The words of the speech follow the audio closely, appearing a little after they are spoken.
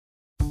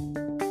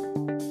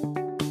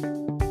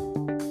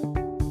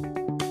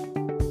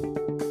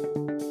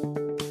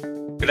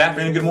Good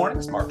afternoon, good morning.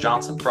 It's Mark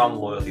Johnson from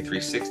Loyalty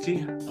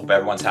 360. Hope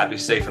everyone's happy,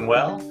 safe, and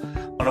well. I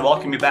want to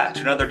welcome you back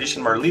to another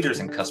edition of our Leaders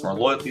in Customer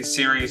Loyalty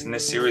series. In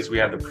this series, we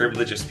have the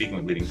privilege of speaking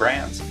with leading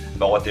brands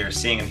about what they're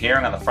seeing and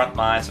hearing on the front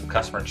lines of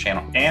customer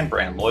channel and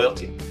brand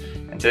loyalty.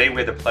 And today we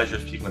have the pleasure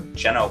of speaking with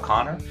Jenna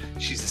O'Connor.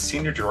 She's the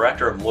Senior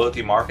Director of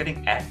Loyalty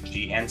Marketing at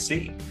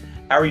GNC.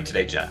 How are you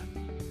today, Jenna?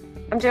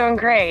 I'm doing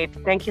great.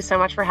 Thank you so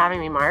much for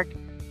having me, Mark.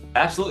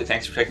 Absolutely.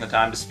 Thanks for taking the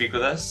time to speak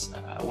with us.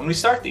 When we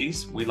start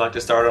these, we'd like to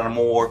start on a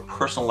more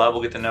personal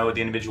level, get to know the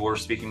individual we're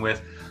speaking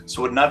with.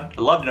 So I'd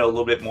love to know a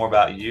little bit more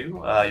about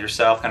you,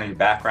 yourself, kind of your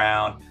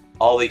background,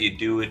 all that you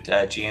do at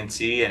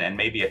GNC, and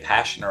maybe a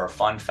passion or a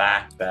fun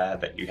fact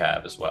that you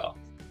have as well.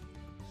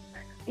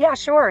 Yeah,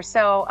 sure.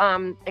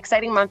 So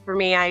exciting month for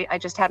me. I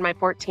just had my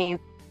 14th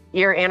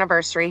year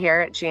anniversary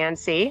here at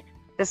GNC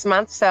this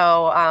month.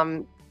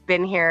 So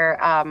been here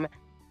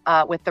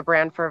with the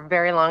brand for a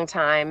very long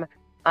time.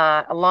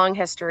 A long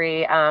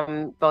history,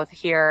 both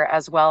here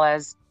as well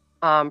as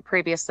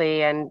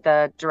previously in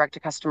the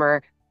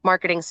direct-to-customer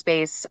marketing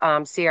space,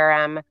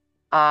 CRM,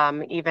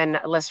 even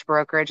list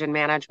brokerage and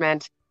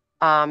management,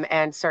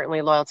 and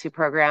certainly loyalty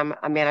program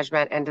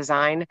management and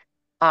design.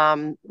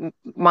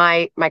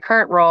 My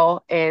current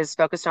role is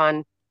focused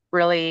on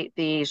really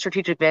the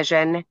strategic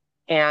vision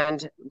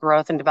and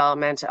growth and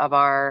development of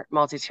our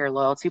multi-tier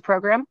loyalty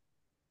program,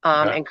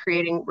 Okay. and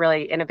creating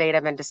really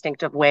innovative and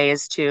distinctive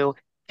ways to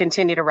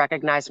continue to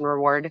recognize and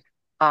reward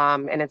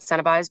and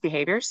incentivize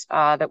behaviors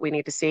that we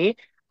need to see,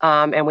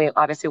 and we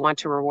obviously want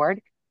to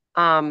reward.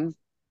 So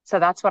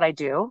that's what I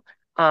do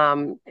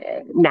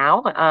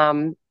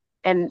now.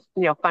 And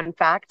fun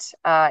fact,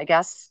 I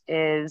guess,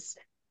 is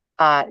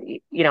I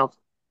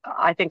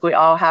think we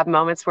all have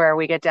moments where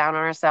we get down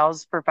on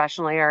ourselves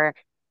professionally or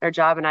our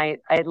job. And I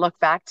look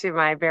back to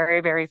my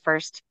very, very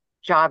first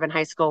job in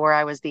high school where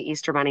I was the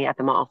Easter Bunny at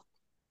the mall.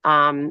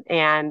 And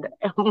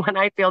when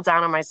I feel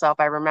down on myself,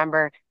 I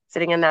remember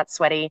sitting in that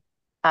sweaty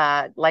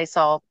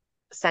Lysol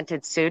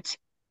scented suit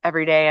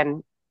every day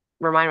and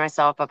remind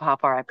myself of how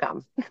far I've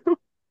come. Well,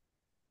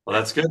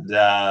 that's good.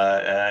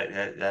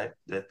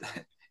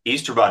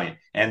 Easter Bunny,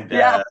 and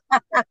Yeah.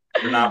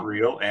 they're not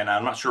real, and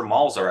I'm not sure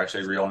malls are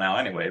actually real now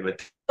anyway.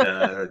 But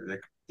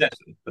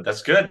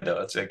that's good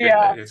though.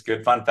 Yeah, It's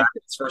good fun fact.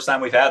 It's the first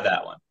time we've had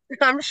that one.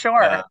 I'm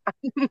sure. Uh,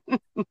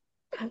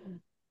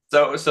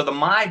 so the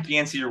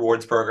myGNC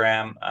Rewards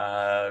program,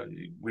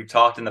 we've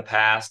talked in the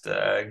past.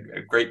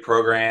 A great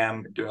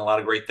program, doing a lot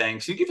of great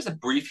things. Can you give us a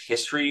brief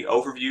history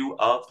overview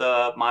of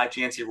the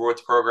myGNC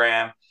Rewards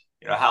program?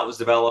 How it was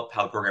developed,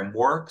 how the program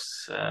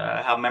works,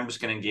 how members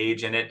can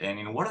engage in it,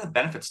 and what are the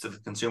benefits to the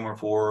consumer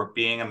for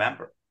being a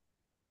member?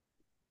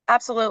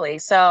 Absolutely.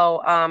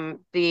 So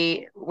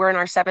we're in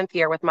our seventh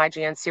year with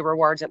myGNC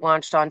Rewards. It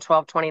launched on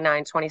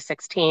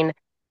 12/29/2016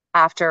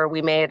 after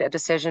we made a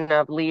decision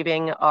of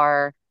leaving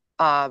our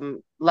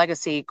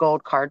legacy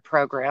gold card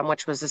program,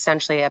 which was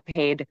essentially a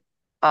paid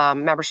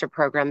membership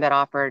program that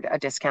offered a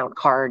discount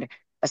card,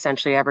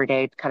 essentially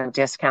everyday kind of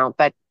discount.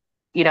 But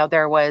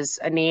there was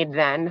a need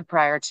then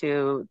prior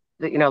to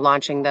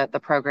launching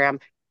the program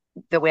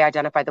that we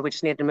identified that we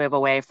just needed to move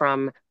away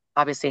from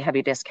obviously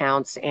heavy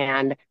discounts,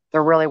 and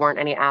there really weren't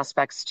any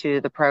aspects to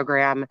the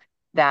program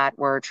that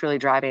were truly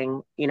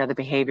driving the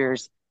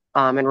behaviors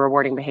and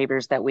rewarding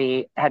behaviors that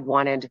we had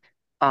wanted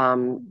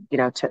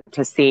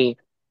to see.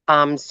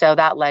 So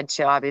that led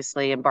to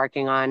obviously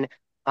embarking on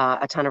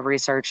a ton of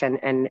research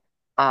and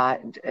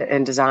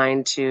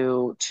design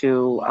to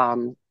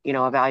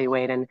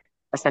evaluate and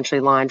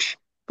essentially launch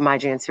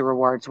myGNC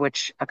Rewards,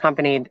 which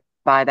accompanied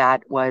by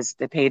that was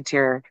the paid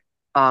tier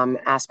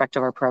aspect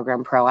of our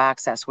program, Pro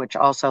Access, which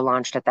also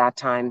launched at that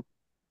time.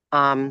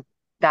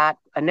 That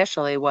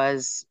initially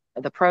was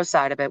the pro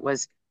side of it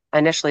was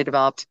initially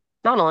developed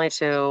not only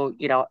to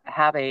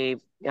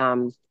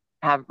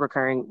have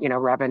recurring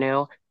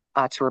revenue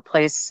to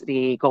replace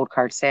the gold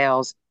card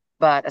sales,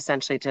 but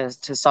essentially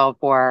to solve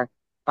for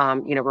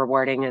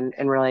rewarding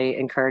and really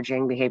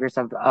encouraging behaviors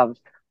of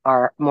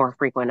our more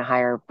frequent,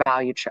 higher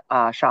value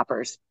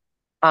shoppers.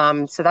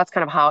 So that's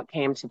kind of how it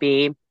came to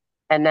be.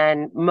 And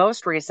then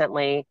most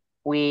recently,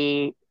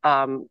 we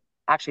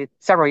actually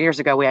several years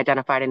ago, we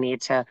identified a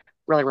need to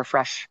really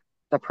refresh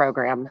the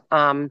program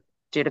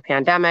due to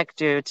pandemic,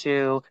 due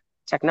to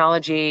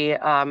technology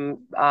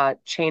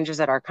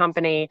changes at our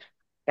company,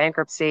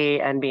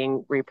 bankruptcy, and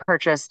being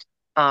repurchased.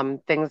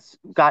 Things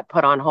got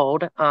put on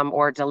hold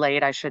or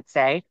delayed, I should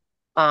say,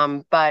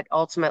 but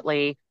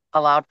ultimately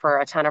allowed for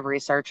a ton of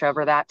research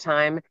over that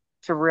time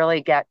to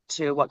really get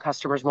to what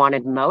customers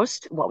wanted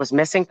most, what was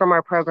missing from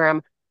our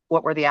program,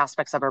 what were the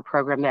aspects of our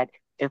program that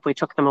if we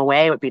took them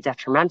away, it would be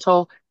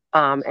detrimental,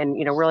 and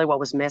really what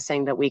was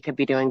missing that we could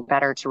be doing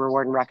better to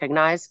reward and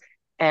recognize.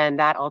 And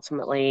that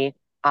ultimately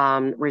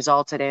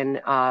resulted in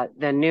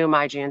the new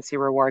myGNC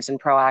Rewards and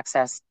Pro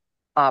Access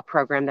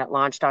program that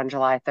launched on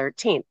July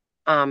 13th,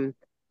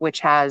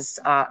 which has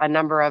a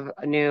number of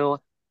new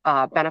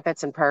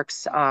benefits and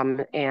perks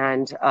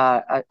and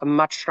a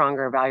much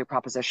stronger value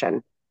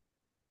proposition.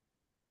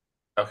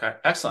 Okay,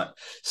 excellent.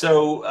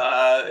 So,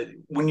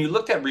 when you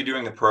looked at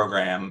redoing the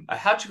program,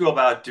 how'd you go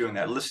about doing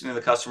that? Listening to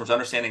the customers,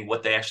 understanding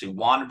what they actually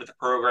wanted with the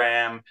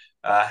program.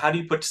 How do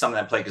you put some of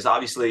that in play? Because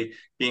obviously,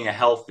 being a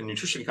health and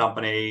nutrition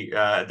company,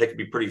 they could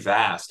be pretty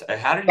vast.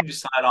 How did you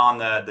decide on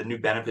the new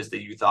benefits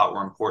that you thought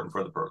were important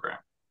for the program?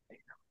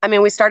 I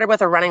mean, we started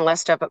with a running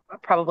list of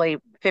probably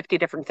 50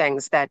 different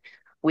things that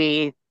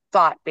we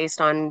thought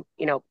based on,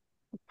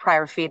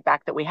 prior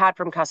feedback that we had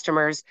from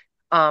customers,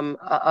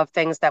 of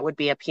things that would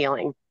be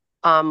appealing.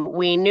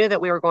 We knew that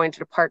we were going to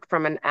depart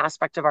from an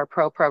aspect of our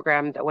pro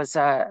program that was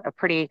a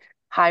pretty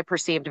high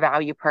perceived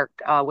value perk,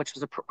 which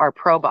was our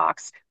pro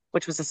box,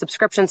 which was a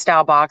subscription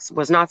style box,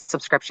 was not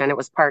subscription. It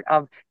was part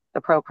of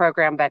the pro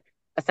program, but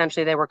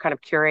essentially they were kind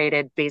of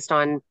curated based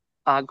on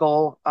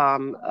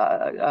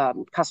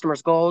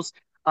customers' goals,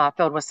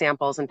 filled with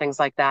samples and things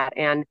like that.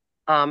 And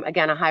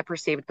again, a high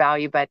perceived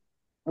value, but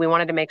we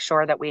wanted to make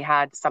sure that we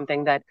had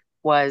something that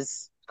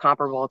was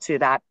comparable to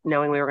that,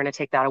 knowing we were going to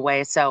take that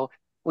away. So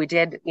we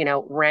did,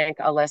 rank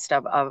a list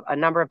of a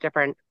number of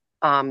different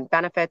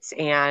benefits,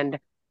 and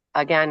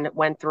again,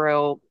 went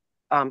through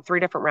three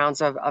different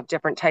rounds of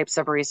different types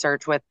of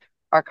research with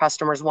our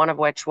customers, one of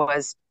which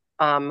was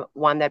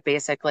one that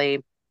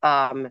basically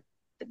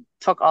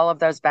took all of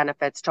those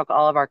benefits, took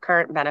all of our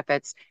current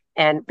benefits,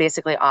 and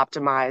basically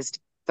optimized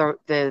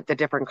the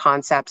different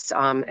concepts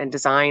and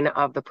design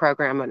of the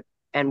program,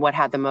 and what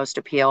had the most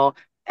appeal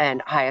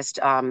and highest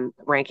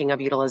ranking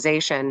of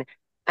utilization,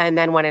 and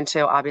then went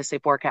into obviously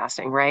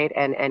forecasting, right?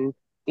 And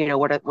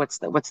what's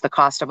the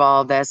cost of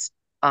all of this?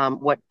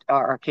 What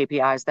are our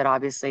KPIs that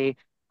obviously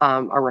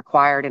are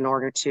required in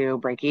order to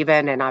break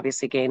even and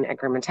obviously gain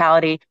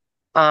incrementality?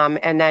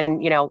 And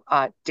then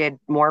did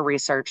more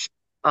research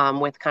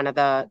with kind of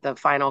the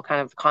final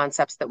kind of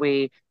concepts that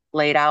we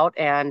laid out,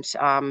 and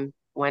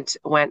went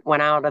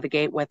out of the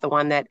gate with the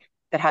one that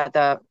had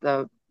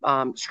the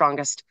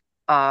strongest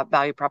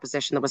value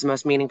proposition that was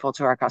most meaningful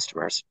to our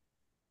customers.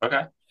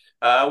 Okay.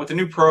 With the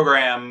new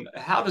program,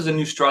 how does the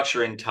new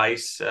structure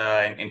entice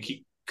and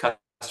keep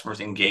customers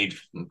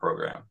engaged in the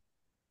program?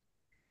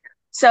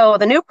 So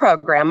the new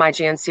program,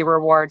 myGNC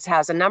Rewards,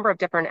 has a number of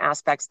different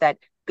aspects that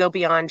go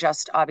beyond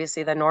just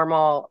obviously the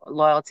normal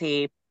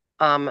loyalty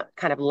kind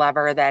of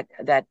lever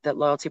that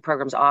loyalty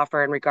programs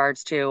offer in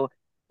regards to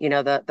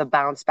the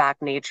bounce back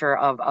nature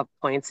of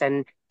points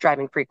and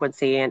driving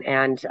frequency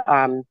and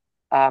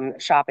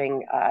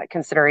shopping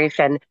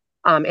consideration.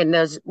 And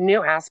those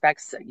new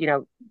aspects,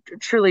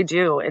 truly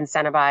do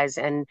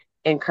incentivize and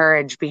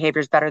encourage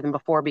behaviors better than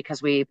before,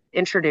 because we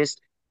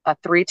introduced a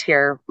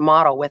three-tier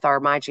model with our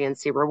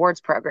myGNC Rewards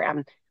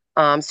program.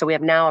 So we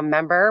have now a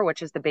member,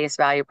 which is the base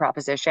value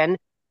proposition,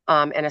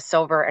 and a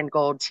silver and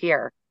gold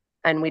tier.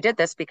 And we did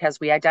this because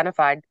we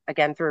identified,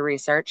 again through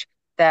research,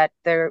 that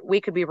we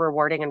could be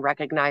rewarding and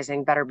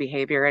recognizing better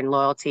behavior and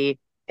loyalty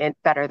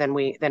better than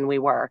we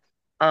were.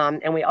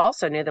 And we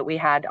also knew that we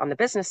had, on the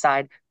business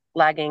side,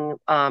 lagging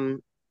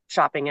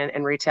shopping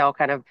and retail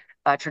kind of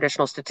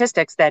traditional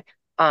statistics that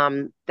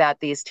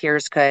these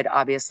tiers could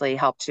obviously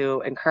help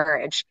to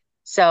encourage.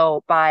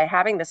 So by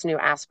having this new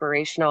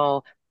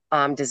aspirational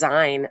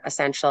design,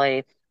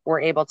 essentially,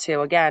 we're able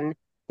to, again,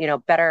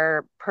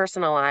 better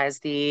personalize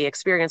the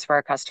experience for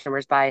our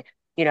customers by,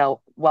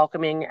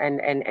 welcoming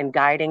and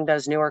guiding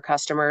those newer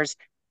customers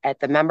at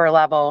the member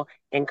level,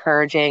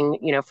 encouraging,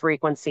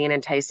 frequency and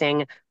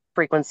enticing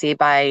frequency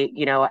by,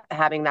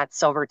 having that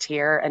silver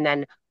tier, and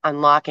then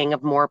unlocking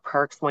of more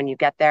perks when you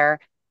get there.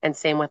 And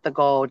same with the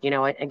gold,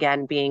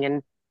 again, being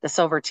in the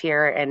silver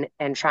tier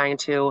and trying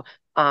to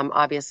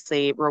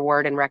obviously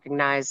reward and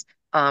recognize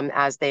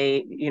as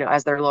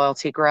as their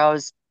loyalty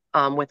grows,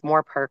 with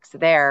more perks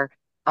there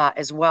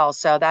as well.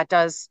 So that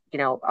does,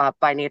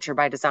 by nature,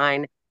 by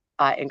design,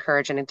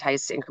 encourage and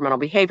entice incremental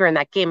behavior, and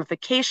that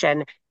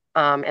gamification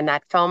and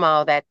that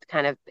FOMO that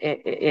kind of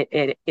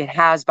it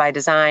has by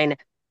design,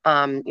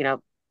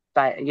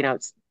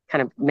 it's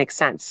kind of makes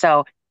sense.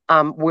 So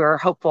we're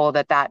hopeful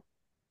that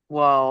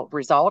will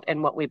result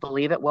in what we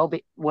believe it will,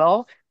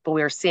 but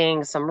we are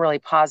seeing some really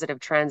positive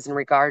trends in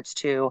regards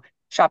to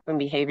shopping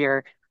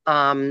behavior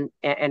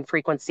and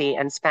frequency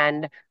and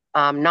spend,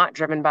 not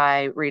driven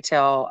by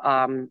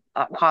retail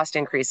cost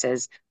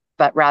increases,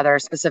 but rather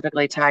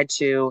specifically tied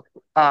to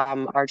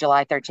our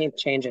July 13th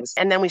changes.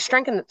 And then we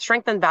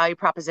strengthen value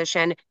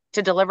proposition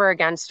to deliver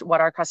against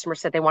what our customers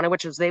said they wanted,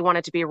 which was they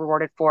wanted to be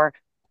rewarded for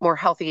more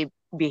healthy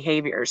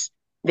behaviors.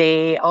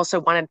 They also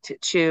wanted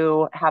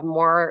to have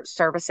more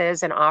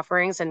services and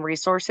offerings and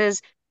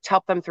resources to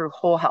help them through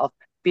whole health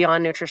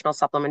beyond nutritional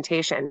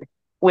supplementation,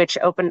 which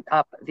opened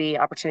up the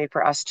opportunity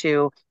for us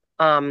to,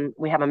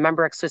 we have a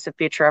member exclusive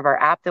feature of our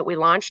app that we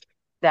launched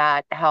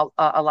that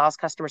allows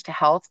customers to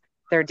health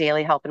their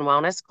daily health and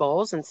wellness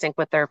goals and sync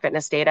with their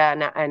fitness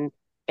data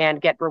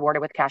and get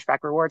rewarded with cashback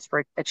rewards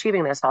for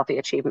achieving those healthy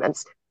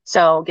achievements.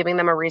 So giving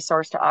them a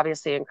resource to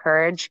obviously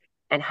encourage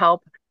and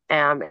help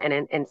and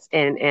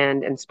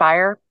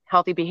inspire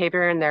healthy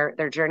behavior in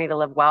their journey to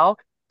live well,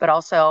 but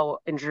also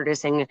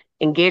introducing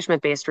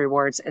engagement-based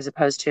rewards as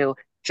opposed to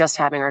just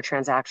having our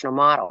transactional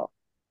model.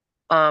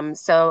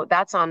 So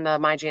that's on the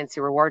myGNC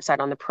reward side.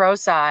 On the pro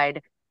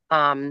side,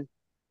 um,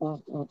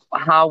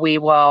 how we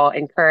will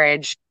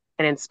encourage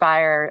and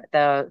inspire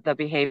the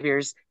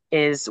behaviors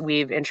is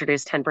we've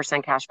introduced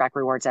 10% cashback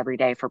rewards every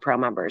day for pro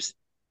members,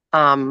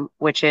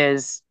 which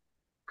is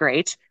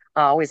great.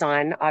 Always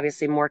on,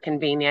 obviously more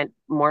convenient,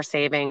 more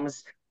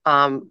savings,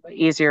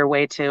 easier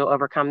way to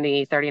overcome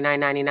the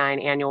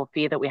 $39.99 annual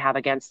fee that we have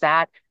against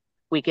that.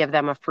 We give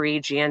them a free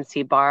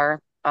GNC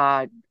bar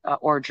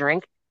or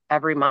drink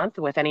every month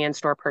with any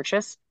in-store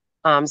purchase.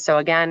 So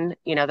again,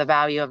 the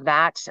value of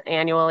that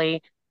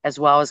annually, as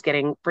well as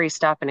getting free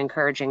stuff and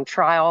encouraging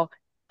trial,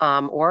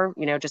 or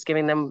just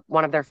giving them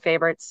one of their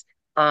favorites,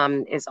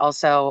 is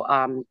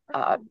also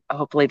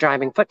hopefully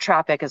driving foot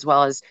traffic, as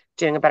well as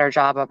doing a better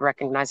job of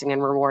recognizing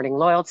and rewarding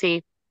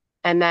loyalty.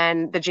 And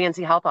then the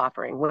GNC Health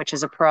offering, which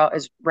is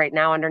right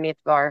now underneath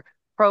our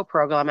pro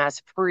program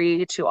as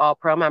free to all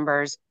pro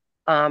members,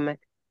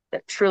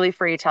 truly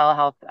free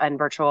telehealth and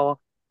virtual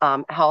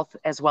health,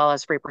 as well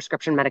as free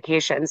prescription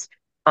medications.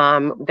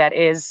 That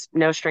is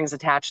no strings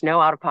attached,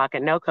 no out of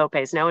pocket, no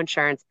copays, no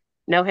insurance,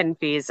 no hidden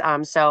fees.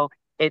 So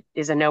it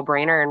is a no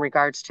brainer in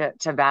regards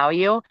to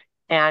value,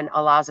 and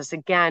allows us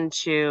again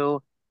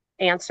to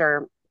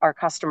answer our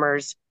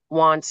customers'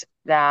 want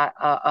that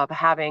of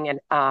having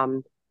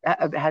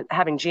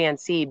having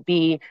GNC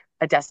be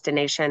a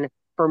destination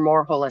for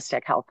more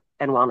holistic health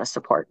and wellness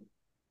support.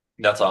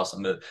 That's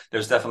awesome.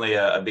 There's definitely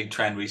a big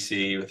trend we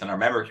see within our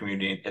member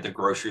community at the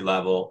grocery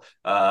level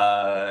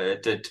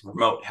to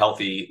promote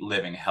healthy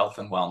living, health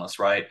and wellness,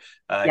 right?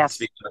 It's Yes.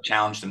 become a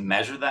challenge to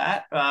measure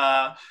that,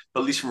 but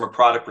at least from a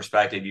product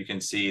perspective, you can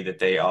see that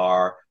they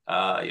are,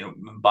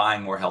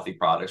 buying more healthy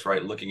products,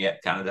 right? Looking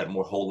at kind of that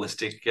more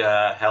holistic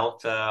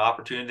health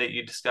opportunity that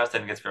you discussed, I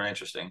think it's very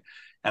interesting.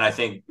 And I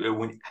think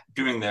when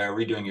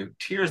redoing your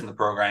tiers in the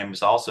program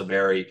is also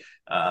very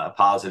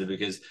positive,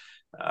 because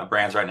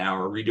brands right now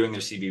are redoing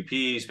their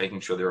CVPs, making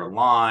sure they're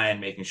aligned,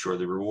 making sure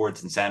the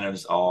rewards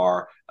incentives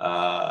are,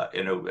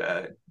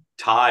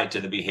 tied to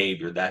the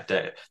behavior,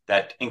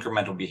 that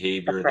incremental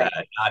behavior, Right.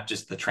 that not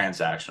just the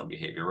transactional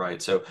behavior,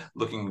 right? So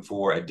looking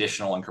for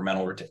additional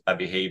incremental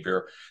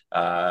behavior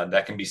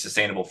that can be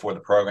sustainable for the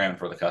program and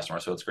for the customer.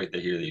 So it's great to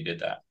hear that you did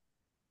that.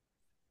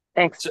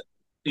 Thanks. So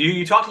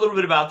you talked a little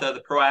bit about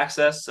the pro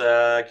access,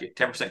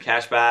 10%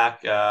 cash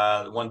back,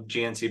 the one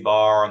GNC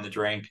bar on the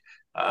drink,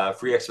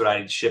 free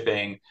expedited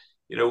shipping.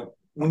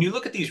 When you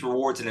look at these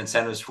rewards and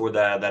incentives for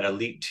that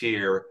elite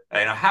tier,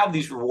 how have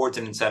these rewards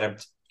and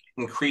incentives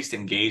increased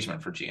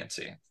engagement for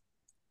GNC?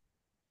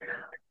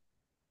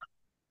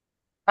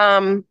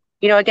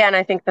 Again,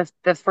 I think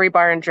the free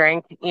bar and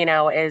drink,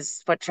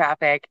 is foot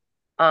traffic,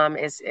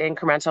 is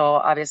incremental,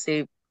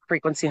 obviously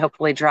frequency,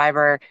 hopefully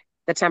driver.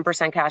 The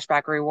 10%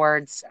 cashback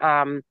rewards,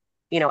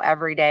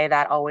 every day,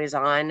 that always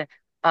on,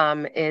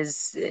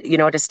 is,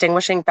 a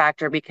distinguishing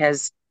factor,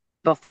 because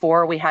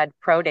before we had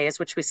pro days,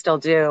 which we still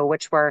do,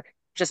 which were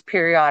just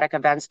periodic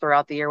events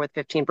throughout the year with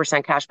 15%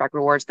 cashback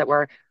rewards that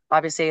were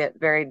obviously a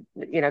very,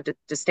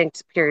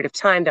 distinct period of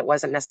time that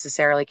wasn't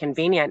necessarily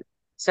convenient.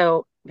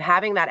 So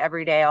having that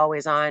everyday,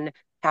 always on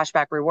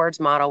cashback rewards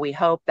model, we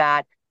hope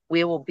that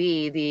we will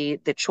be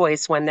the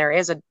choice when there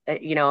is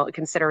a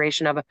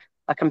consideration of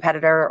a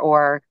competitor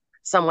or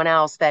someone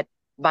else, that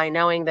by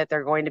knowing that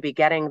they're going to be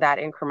getting that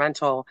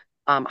incremental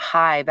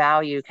high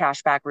value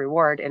cashback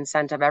reward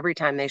incentive every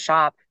time they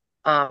shop,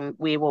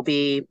 we will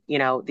be,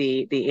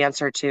 the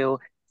answer to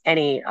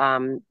any,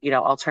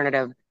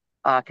 alternative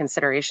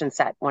consideration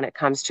set when it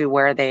comes to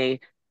where they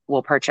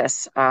will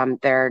purchase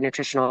their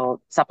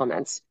nutritional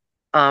supplements.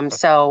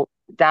 So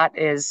that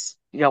is,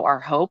 our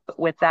hope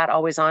with that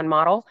always on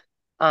model.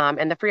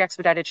 And the free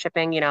expedited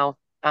shipping,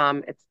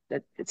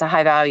 it's a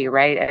high value,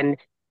 right? And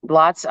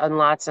lots and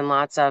lots and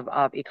lots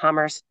of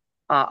e-commerce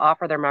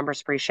offer their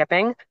members free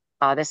shipping.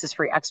 This is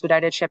free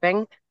expedited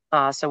shipping.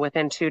 So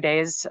within 2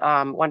 days,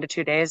 1 to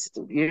 2 days,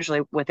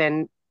 usually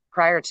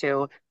prior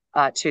to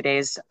 2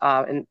 days,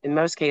 in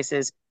most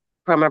cases,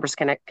 pro members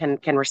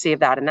can receive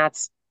that. And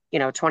that's,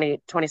 20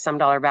 some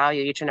dollar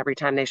value each and every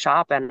time they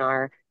shop in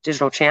our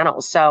digital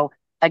channels. So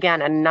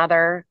again,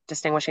 another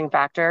distinguishing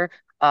factor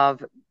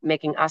of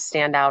making us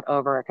stand out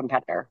over a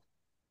competitor.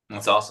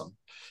 That's awesome.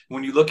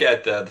 When you look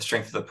at the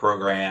strength of the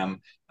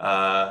program,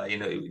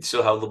 you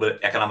still have a little bit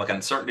of economic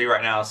uncertainty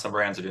right now. Some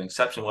brands are doing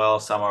exceptionally well.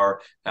 Some are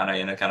kind of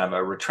in a kind of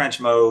a retrench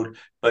mode.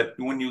 But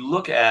when you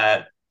look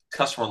at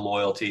customer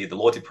loyalty, the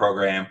loyalty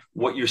program,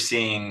 what you're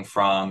seeing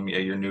from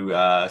your new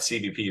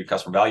CVP, your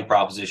customer value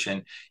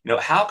proposition,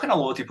 how can a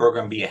loyalty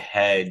program be a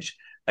hedge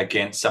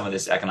against some of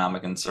this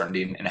economic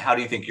uncertainty? And how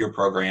do you think your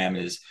program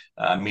is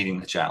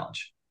meeting the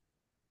challenge?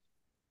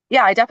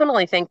 Yeah, I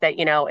definitely think that,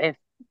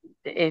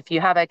 if you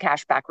have a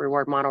cashback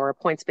reward model or a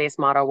points-based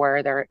model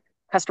where their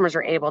customers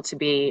are able to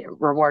be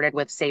rewarded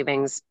with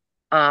savings,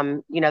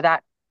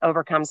 that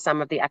overcomes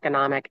some of the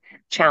economic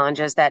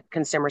challenges that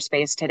consumers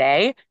face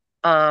today.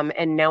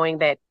 And knowing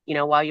that,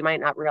 while you might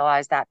not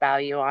realize that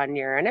value on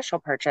your initial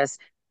purchase,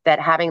 that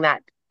having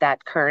that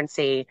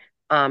currency,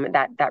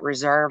 that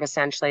reserve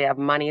essentially of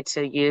money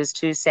to use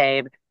to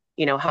save,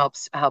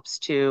 helps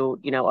to,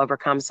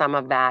 overcome some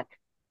of that.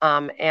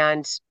 And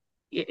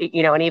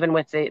and even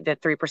with the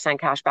 3%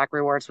 cashback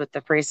rewards with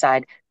the free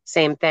side,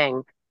 same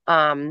thing.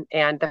 And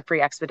the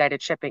free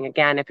expedited shipping.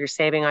 Again, if you're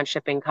saving on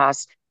shipping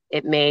costs,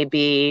 it may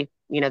be,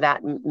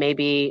 that may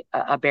be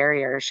a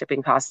barrier,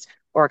 shipping costs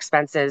or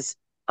expenses,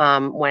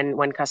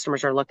 when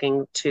customers are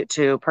looking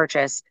to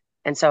purchase.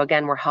 And so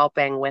again, we're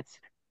helping with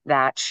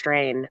that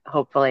strain,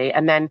 hopefully.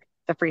 And then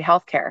the free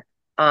healthcare,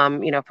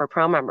 for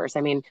pro members.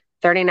 I mean,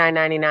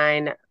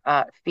 $39.99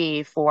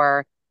 fee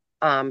for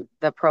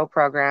the pro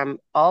program,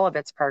 all of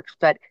its perks,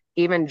 but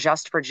even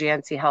just for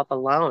GNC Health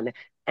alone,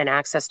 and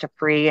access to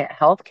free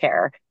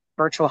healthcare,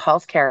 virtual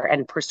healthcare,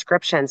 and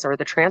prescriptions, or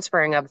the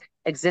transferring of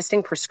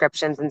existing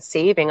prescriptions and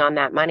saving on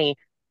that money.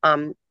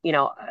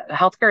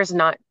 Healthcare is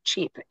not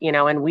cheap,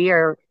 and we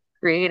are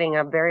creating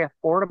a very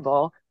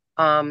affordable,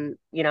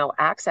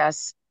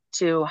 access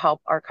to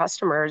help our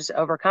customers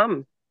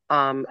overcome,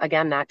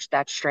 again,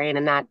 that strain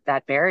and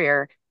that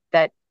barrier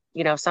that,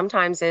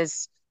 sometimes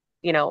is,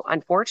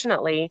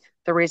 unfortunately,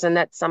 the reason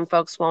that some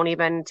folks won't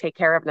even take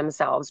care of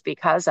themselves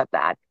because of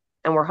that.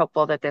 And we're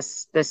hopeful that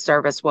this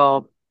service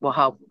will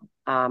help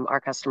our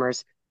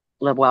customers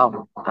live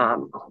well,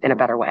 in a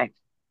better way,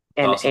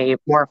 in Awesome. a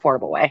more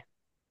affordable way.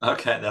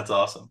 Okay, that's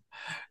awesome.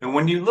 And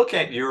when you look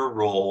at your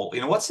role,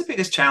 what's the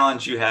biggest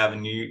challenge you have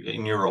in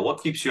your role?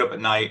 What keeps you up at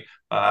night?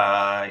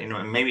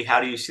 And maybe how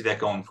do you see that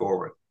going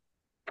forward?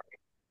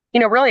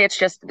 Really, it's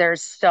just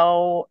there's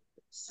so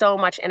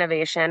much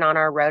innovation on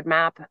our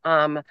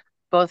roadmap,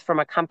 both from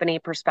a company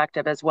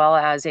perspective as well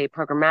as a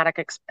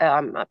programmatic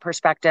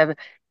perspective,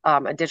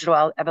 a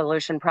digital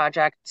evolution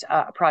projects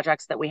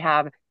that we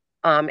have,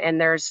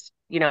 and there's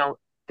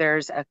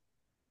a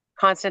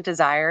constant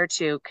desire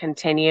to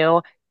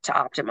continue to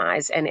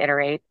optimize and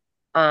iterate,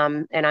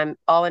 and I'm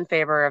all in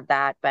favor of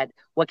that. But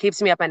what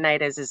keeps me up at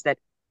night is that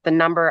the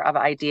number of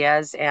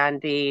ideas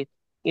and the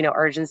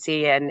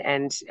urgency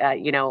and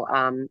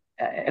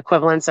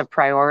equivalence of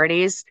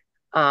priorities,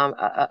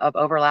 of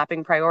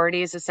overlapping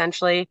priorities,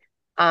 essentially,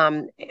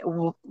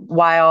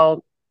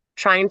 while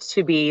trying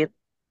to be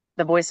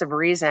the voice of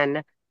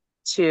reason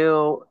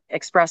to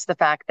express the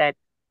fact that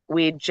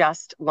we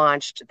just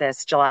launched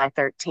this July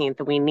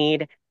 13th. We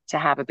need to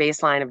have a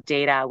baseline of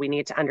data. We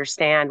need to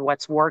understand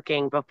what's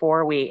working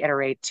before we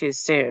iterate too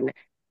soon.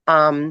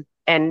 And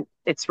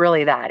it's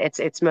really that.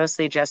 It's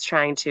mostly just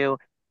trying to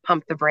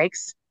pump the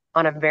brakes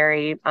on a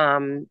very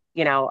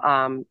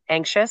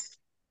anxious,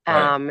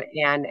 Right.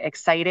 and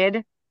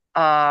excited,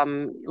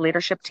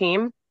 leadership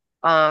team.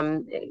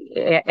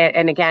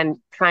 And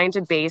again, trying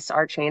to base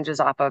our changes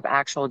off of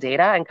actual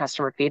data and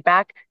customer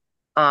feedback,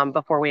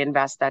 before we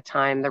invest that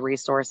time, the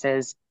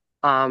resources,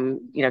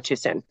 too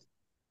soon.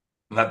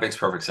 That makes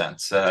perfect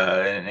sense.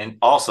 And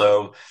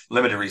also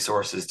limited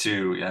resources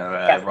too.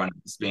 Yes. Everyone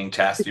is being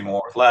tasked to do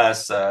more with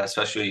less,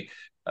 especially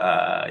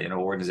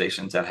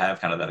organizations that have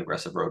kind of that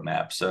aggressive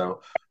roadmap.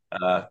 So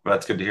but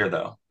that's good to hear,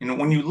 though.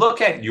 When you look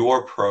at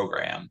your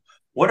program,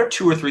 what are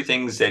two or three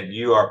things that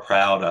you are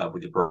proud of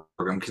with your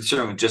program,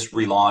 considering we just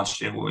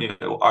relaunched?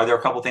 Are there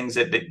a couple things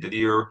that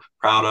you're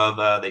proud of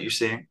that you're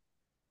seeing?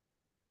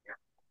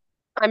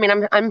 I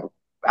mean,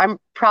 I'm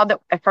proud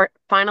that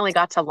finally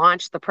got to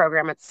launch the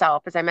program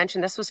itself. As I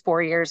mentioned, this was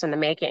 4 years in the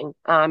making,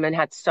 and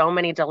had so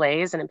many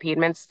delays and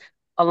impediments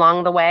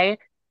along the way.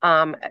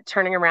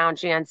 Turning around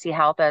GNC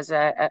Health as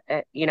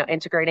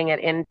integrating it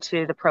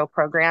into the pro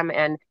program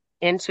and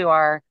into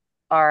our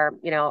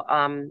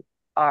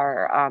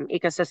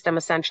ecosystem,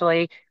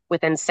 essentially,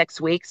 within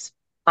 6 weeks,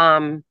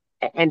 and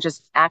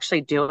just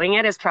actually doing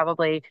it is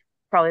probably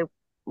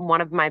one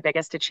of my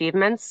biggest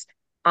achievements,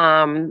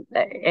 and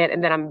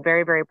that I'm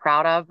very, very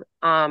proud of.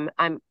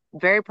 I'm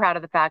very proud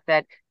of the fact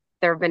that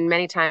there have been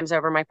many times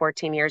over my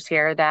 14 years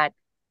here that,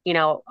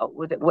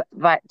 with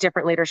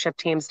different leadership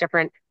teams,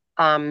 different,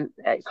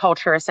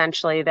 culture,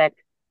 essentially, that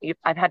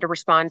I've had to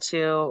respond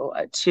to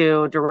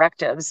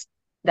directives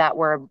that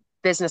were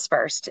business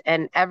first,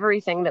 and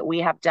everything that we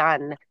have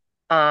done,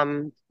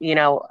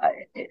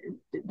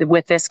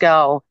 with this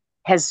go,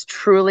 has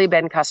truly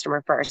been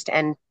customer first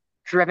and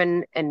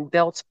driven and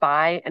built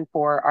by and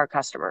for our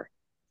customer.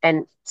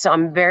 And so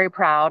I'm very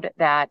proud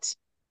that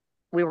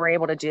we were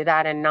able to do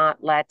that and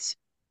not let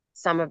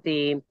some of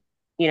the,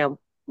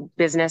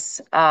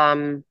 business,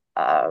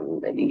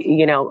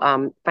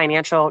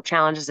 financial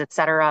challenges, et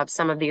cetera, of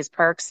some of these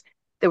perks,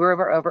 that we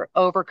were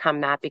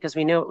overcome that, because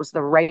we knew it was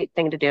the right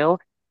thing to do.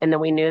 And then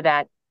we knew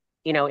that,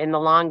 in the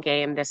long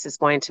game, this is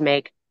going to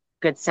make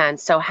good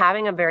sense. So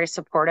having a very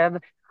supportive,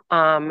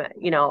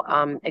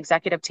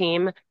 executive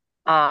team,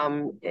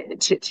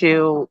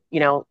 to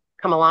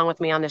come along with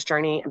me on this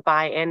journey,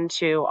 buy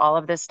into all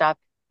of this stuff,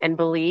 and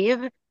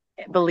believe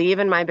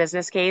in my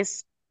business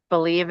case,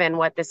 believe in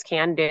what this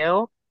can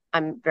do,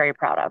 I'm very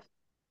proud of.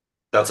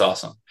 That's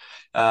awesome.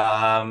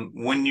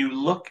 When you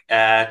look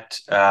at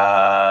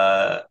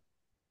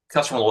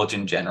customer loyalty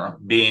in general,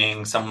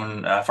 being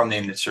someone from the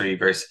industry,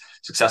 very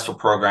successful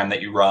program that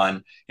you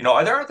run,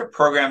 are there other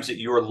programs that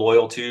you are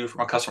loyal to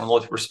from a customer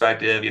loyalty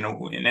perspective?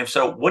 And if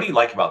so, what do you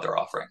like about their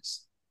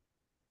offerings?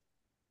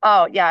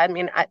 Oh yeah, I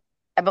mean,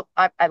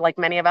 I like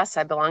many of us,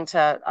 I belong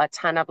to a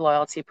ton of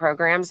loyalty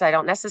programs. I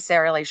don't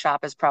necessarily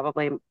shop as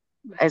probably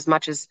as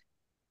much as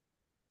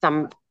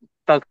some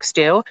folks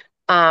do.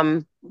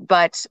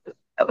 But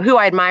who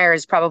I admire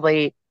is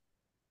probably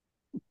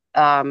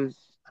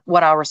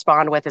what I'll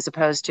respond with as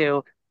opposed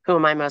to who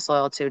am I most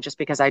loyal to, just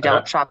because I don't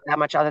Okay. shop that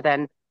much other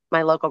than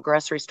my local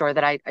grocery store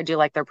that I do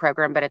like their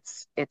program, but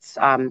it's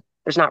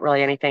there's not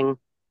really anything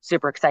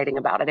super exciting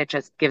about it. It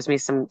just gives me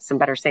some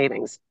better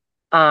savings.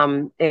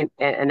 And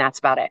that's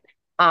about it.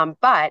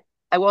 But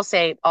I will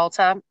say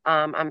Ulta,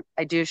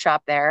 I do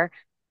shop there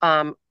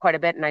quite a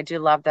bit, and I do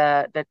love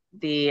their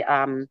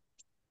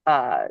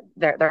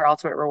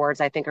ultimate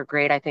rewards. I think are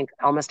great. I think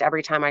almost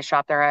every time I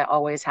shop there, I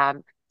always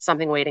have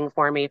something waiting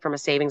for me from a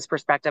savings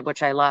perspective,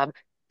 which I love.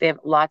 They have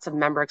lots of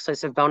member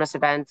exclusive bonus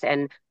events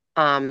and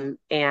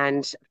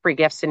free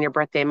gifts in your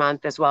birthday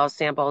month, as well as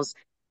samples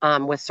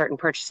with certain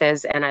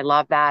purchases. And I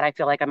love that. I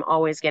feel like I'm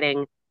always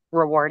getting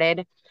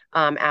rewarded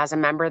as a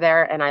member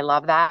there, and I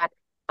love that.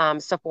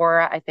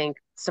 Sephora, I think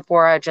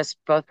Sephora, just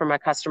both from a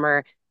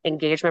customer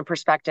engagement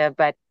perspective,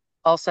 but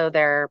also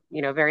their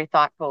very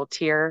thoughtful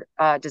tier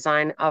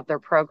design of their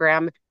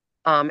program,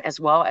 as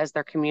well as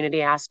their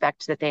community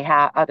aspect that they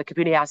have. The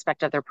community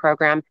aspect of their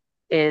program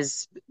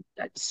is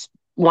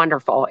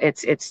wonderful.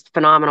 It's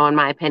phenomenal in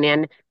my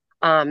opinion.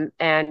 And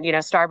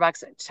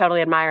Starbucks,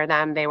 totally admire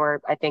them. They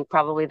were, I think,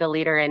 probably the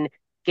leader in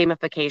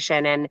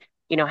gamification and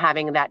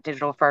having that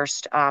digital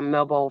first,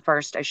 mobile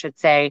first, I should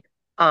say,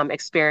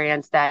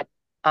 experience that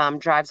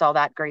drives all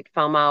that great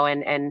FOMO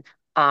and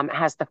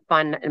has the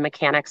fun and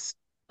mechanics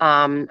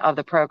of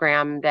the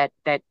program that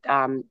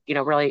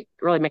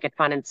really make it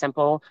fun and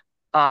simple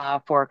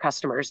for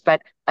customers.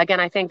 But again,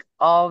 I think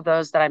all of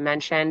those that I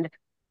mentioned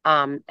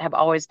have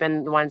always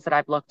been the ones that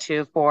I've looked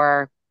to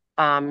for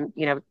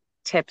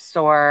tips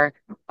or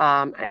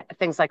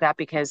things like that,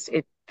 because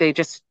they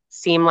just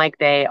seem like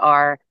they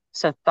are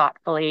so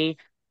thoughtfully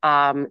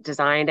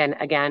designed and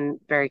again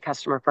very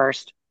customer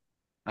first.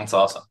 That's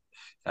awesome.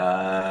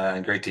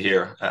 Great to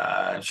hear.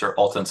 I'm sure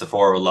Ulta and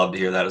Sephora would love to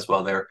hear that as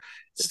well. They're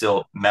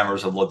still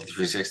members of Loyalty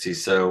 360,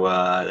 so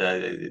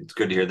it's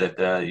good to hear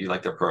that you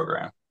like their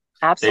program.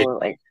 They,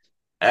 Absolutely.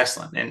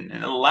 excellent.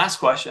 And the last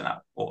question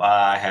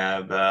I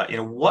have,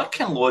 what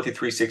can Loyalty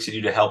 360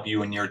 do to help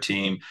you and your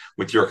team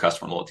with your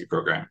customer loyalty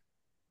program?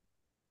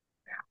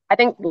 I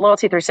think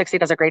Loyalty 360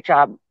 does a great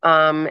job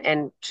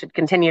and should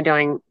continue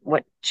doing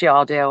what you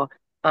all do,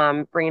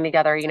 bringing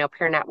together,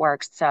 peer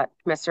networks to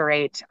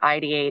commiserate,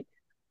 ideate,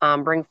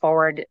 bring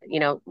forward,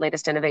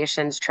 latest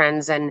innovations,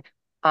 trends, and,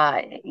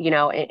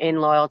 in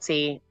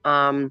loyalty,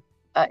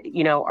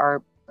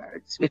 are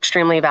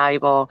extremely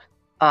valuable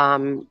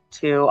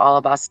to all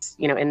of us,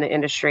 in the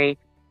industry.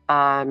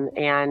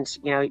 And,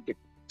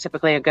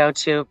 typically a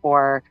go-to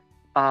for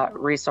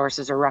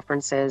resources or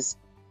references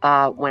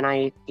when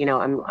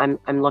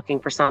I'm looking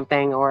for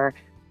something or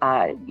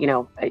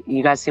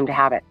you guys seem to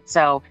have it.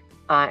 So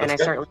and That's I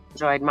good. certainly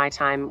enjoyed my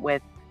time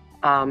with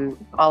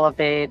all of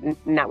the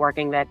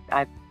networking that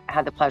I've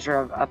had the pleasure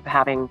of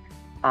having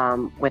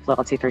with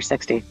Loyalty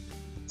 360.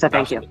 So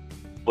thank you. Absolutely.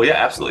 Well, yeah,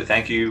 absolutely.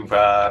 Thank you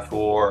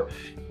for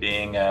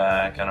being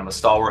kind of a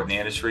stalwart in the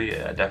industry.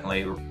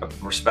 Definitely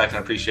respect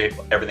and appreciate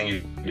everything you're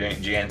doing at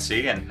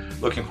GNC,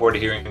 and looking forward to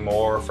hearing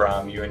more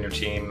from you and your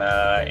team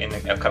in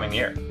the upcoming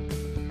year.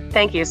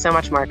 Thank you so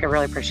much, Mark. I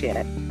really appreciate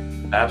it.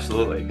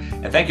 Absolutely.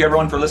 And thank you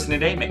everyone for listening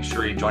today. Make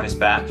sure you join us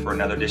back for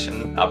another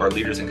edition of our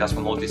Leaders in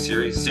Customer Loyalty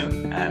series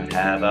soon, and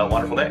have a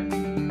wonderful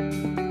day.